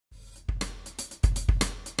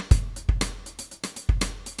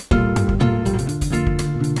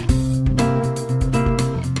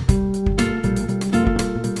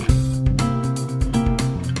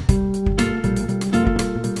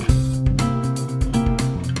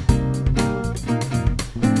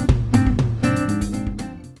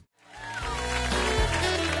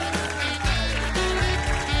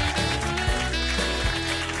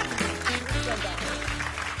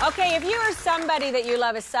somebody that you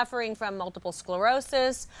love is suffering from multiple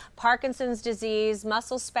sclerosis, Parkinson's disease,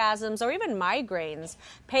 muscle spasms, or even migraines,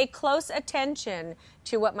 pay close attention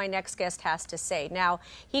to what my next guest has to say. Now,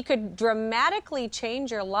 he could dramatically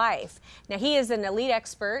change your life. Now, he is an elite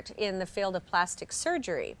expert in the field of plastic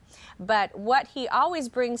surgery, but what he always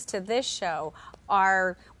brings to this show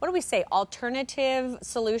are, what do we say, alternative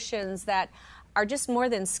solutions that are just more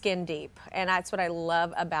than skin deep, and that's what I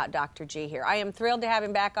love about Dr. G here. I am thrilled to have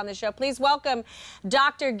him back on the show. Please welcome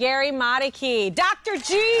Dr. Gary Motykie. Dr.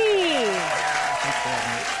 G!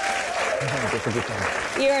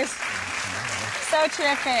 You're so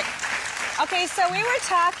terrific. Okay, so we were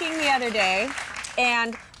talking the other day,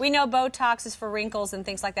 and we know Botox is for wrinkles and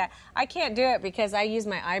things like that. I can't do it because I use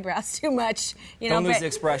my eyebrows too much. You know, don't lose the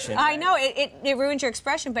expression. I know, it ruins your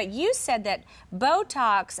expression, but you said that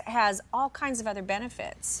Botox has all kinds of other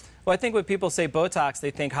benefits. Well, I think when people say Botox,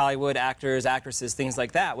 they think Hollywood actors, actresses, things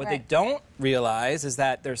like that. What they don't realize is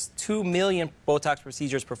that there's 2 million Botox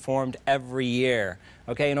procedures performed every year,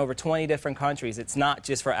 okay, in over 20 different countries. It's not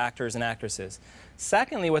just for actors and actresses.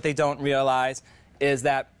 Secondly, what they don't realize is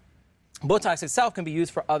that Botox itself can be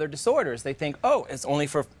used for other disorders. They think, oh, it's only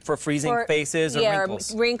for freezing faces or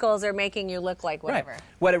wrinkles. Or wrinkles or making you look like whatever. Right.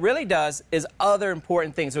 What it really does is other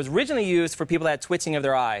important things. It was originally used for people that had twitching of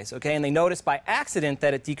their eyes, okay, and they noticed by accident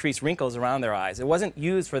that it decreased wrinkles around their eyes. It wasn't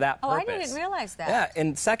used for that purpose. Oh, I didn't realize that. Yeah,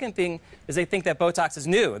 and second thing is they think that Botox is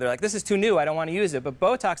new. They're like, this is too new, I don't want to use it. But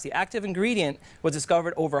Botox, the active ingredient, was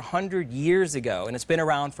discovered over 100 years ago, and it's been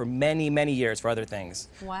around for many, many years for other things.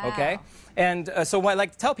 Wow. Okay? And so what I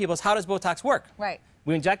like to tell people is, how does Botox work? Right.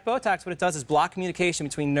 We inject Botox, what it does is block communication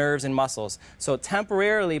between nerves and muscles. So it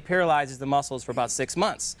temporarily paralyzes the muscles for about 6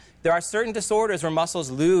 months. There are certain disorders where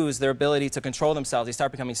muscles lose their ability to control themselves. They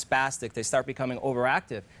start becoming spastic. They start becoming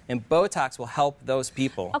overactive. And Botox will help those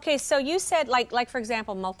people. Okay, so you said, like for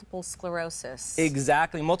example, multiple sclerosis.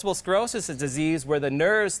 Exactly. Multiple sclerosis is a disease where the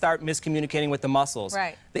nerves start miscommunicating with the muscles.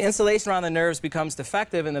 Right. The insulation around the nerves becomes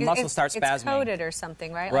defective and the muscles start spasming. It's coated or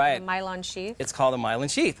something, right? Right. Like a myelin sheath? It's called a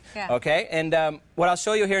myelin sheath. Yeah. Okay? And what I'll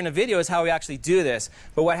show you here in the video is how we actually do this.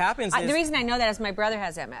 But what happens is... The reason I know that is my brother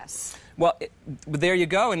has MS. Well, there you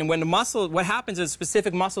go. And when the muscle, what happens is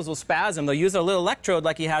specific muscles will spasm. They'll use a little electrode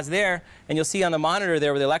like he has there, and you'll see on the monitor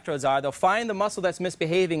there where the electrodes are. They'll find the muscle that's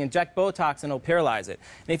misbehaving, inject Botox, and it'll paralyze it.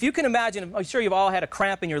 And if you can imagine, I'm sure you've all had a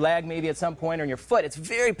cramp in your leg maybe at some point or in your foot. It's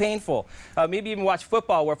very painful. Maybe even watch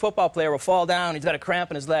football where a football player will fall down, he's got a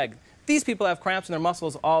cramp in his leg. These people have cramps in their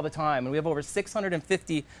muscles all the time, and we have over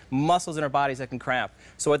 650 muscles in our bodies that can cramp.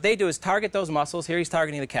 So what they do is target those muscles. Here he's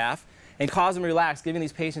targeting the calf, and cause them to relax, giving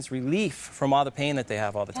these patients relief from all the pain that they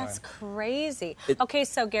have all the time. That's crazy. Okay,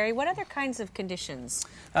 so Gary, what other kinds of conditions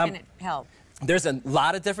can it help? There's a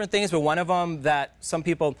lot of different things, but one of them that some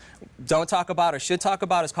people don't talk about or should talk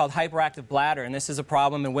about is called hyperactive bladder, and this is a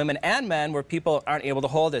problem in women and men where people aren't able to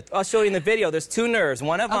hold it. I'll show you in the video. There's 2 nerves.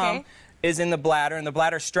 One of them is in the bladder, and the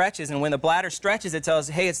bladder stretches, and when the bladder stretches, it tells,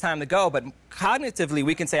 hey, it's time to go, but cognitively,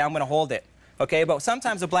 we can say, I'm going to hold it. Okay, but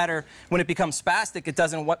sometimes the bladder, when it becomes spastic, it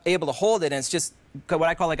doesn't able to hold it, and it's just what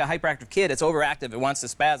I call like a hyperactive kid. It's overactive. It wants to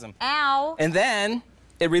spasm. Ow. And then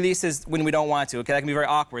it releases when we don't want to. Okay, that can be very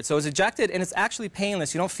awkward. So it's ejected, and it's actually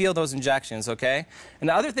painless. You don't feel those injections, okay? And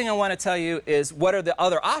the other thing I want to tell you is what are the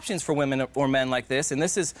other options for women or men like this? And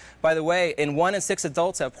this is, by the way, 1 in 6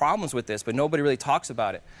 adults have problems with this, but nobody really talks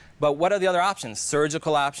about it. But what are the other options?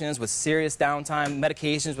 Surgical options with serious downtime,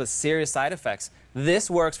 medications with serious side effects. This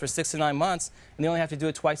works for 6 to 9 months, and they only have to do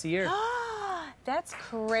it twice a year. That's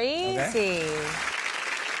crazy. Okay.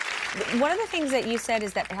 One of the things that you said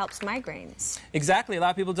is that it helps migraines. Exactly. A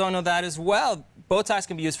lot of people don't know that as well. Botox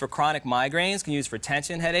can be used for chronic migraines, can be used for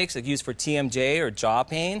tension headaches, it can be used for TMJ or jaw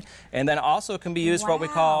pain, and then also can be used for what we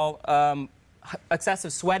call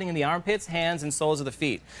excessive sweating in the armpits, hands, and soles of the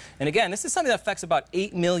feet. And again, this is something that affects about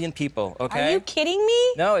 8 million people, okay? Are you kidding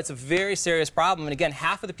me? No, it's a very serious problem. And again,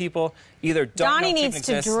 half of the people either don't know Donnie needs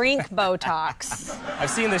to exists. drink Botox.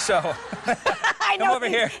 I've seen the show. I know. Come over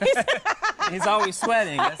here. He's always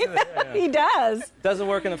sweating. He does. Doesn't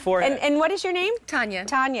work in the forehead. And what is your name? Tanya.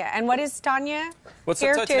 Tanya. And what is Tanya? Well,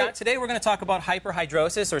 so today we're going to talk about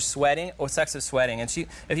hyperhidrosis or sweating or excessive sweating. And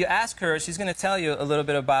if you ask her, she's going to tell you a little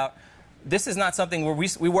bit about this is not something where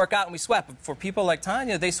we work out and we sweat. But for people like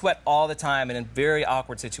Tanya, they sweat all the time and in very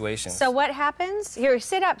awkward situations. So what happens? Here,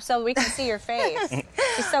 sit up so we can see your face.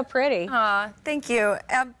 She's so pretty. Aw, thank you.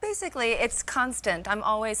 Basically, it's constant. I'm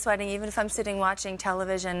always sweating, even if I'm sitting watching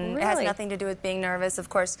television. Really? It has nothing to do with being nervous. Of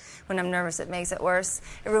course, when I'm nervous, it makes it worse.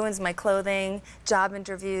 It ruins my clothing, job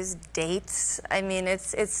interviews, dates. I mean,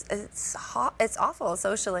 it's awful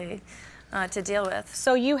socially to deal with.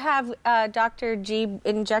 So you have Dr. G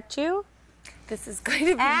inject you? This is going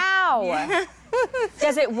to be... Ow!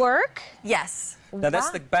 Does it work? Yes. Now, that's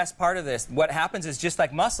the best part of this. What happens is, just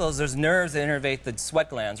like muscles, there's nerves that innervate the sweat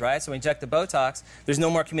glands, right? So we inject the Botox, there's no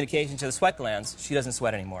more communication to the sweat glands. She doesn't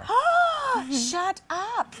sweat anymore. Shut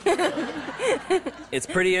up. It's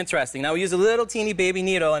pretty interesting. Now, we use a little teeny baby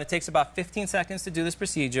needle, and it takes about 15 seconds to do this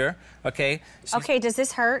procedure, okay? Okay, does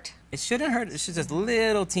this hurt? It shouldn't hurt. It's just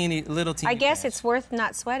little teeny I guess pinch. it's worth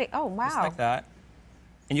not sweating. Oh, wow. Just like that.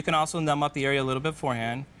 And you can also numb up the area a little bit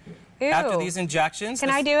beforehand. Ew. After these injections... Can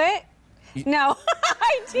I do it? No,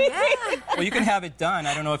 I did. Well, you can have it done.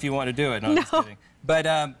 I don't know if you want to do it. No, I'm just kidding.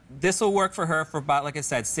 But this will work for her for about, like I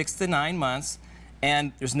said, 6 to 9 months.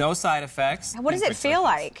 And there's no side effects. What does it feel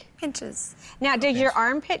like? Pinches. Now, did your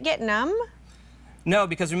armpit get numb? No,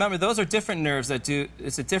 because remember, those are different nerves that do,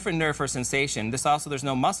 it's a different nerve for sensation. This also, there's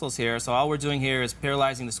no muscles here, so all we're doing here is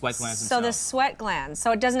paralyzing the sweat glands So themselves. the sweat glands.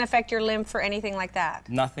 So it doesn't affect your lymph or anything like that?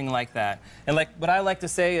 Nothing like that. And like what I like to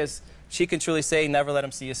say is, she can truly say, never let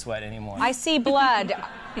them see you sweat anymore. I see blood.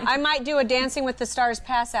 I might do a Dancing with the Stars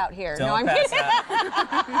pass out here. Don't no, I'm pass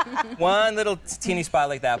kidding. out. One little teeny spot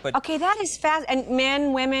like that. But Okay, that is fast. And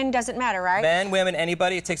men, women, doesn't matter, right? men, women,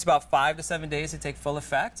 anybody, it takes about 5 to 7 days to take full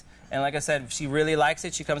effect. And like I said, if she really likes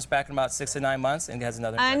it, she comes back in about 6 to 9 months and has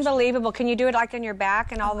another injection. Unbelievable. Can you do it like on your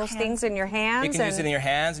back and all those things in your hands? You can use it in your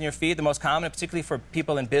hands and your feet. The most common, particularly for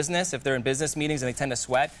people in business, if they're in business meetings and they tend to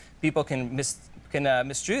sweat, people can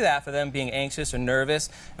misdrew that for them being anxious or nervous.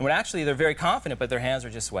 And when actually they're very confident, but their hands are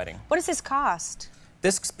just sweating. What does this cost?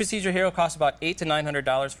 This procedure here will cost about $800 to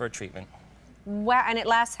 $900 for a treatment. Wow, and it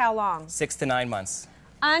lasts how long? 6 to 9 months.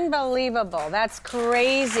 Unbelievable. That's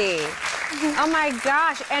crazy. Oh my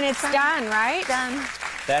gosh. And it's done, right? Done.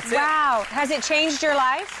 That's it. Wow. Has it changed your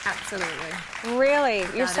life? Absolutely. Really?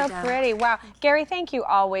 You're so pretty. Wow. Gary, thank you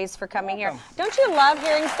always for coming here. Don't you love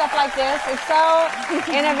hearing stuff like this? It's so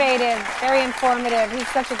innovative, very informative. He's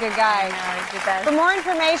such a good guy. I know, he's the best. For more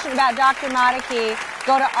information about Dr. Motykie,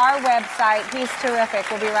 go to our website. He's terrific.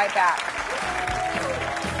 We'll be right back.